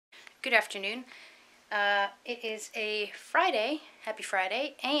Good afternoon. It is a Friday. Happy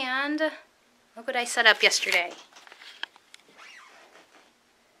Friday. And look what I set up yesterday.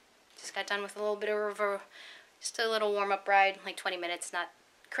 Just got done with a little bit of just a little warm-up ride, like 20 minutes, not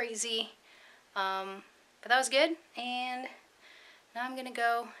crazy. But that was good. And now I'm gonna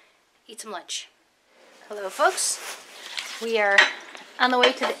go eat some lunch. Hello, folks. We are on the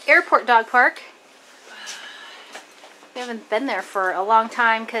way to the airport dog park. We haven't been there for a long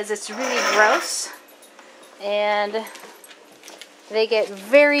time because it's really gross. And they get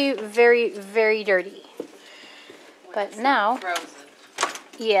very, very, very dirty. But now,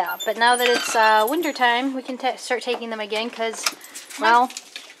 yeah, but now that it's winter time, we can start taking them again because, well,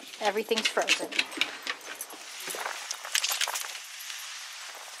 everything's frozen.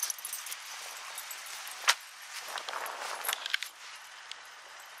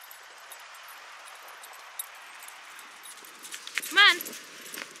 Come on.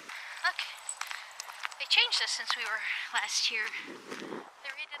 Look, they changed this since we were last here.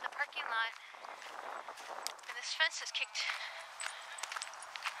 They redid the parking lot. And this fence is kicked.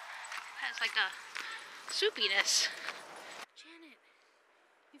 Has like a soupiness. Janet,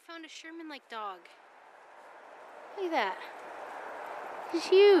 you found a Sherman-like dog. Look at that. He's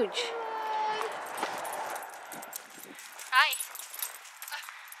huge. Hi.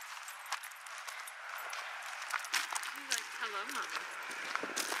 He's like, hello, Mama.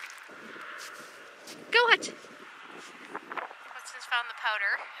 Go it! Hudson's found the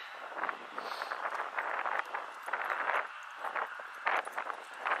powder.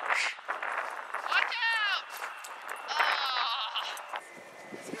 Watch out!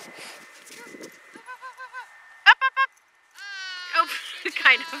 Up, up, up! Oh,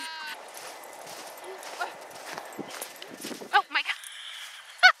 kind of. Oh my God!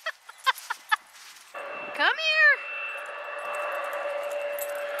 Come here!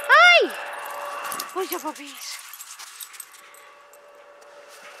 Hi! What's up, puppies?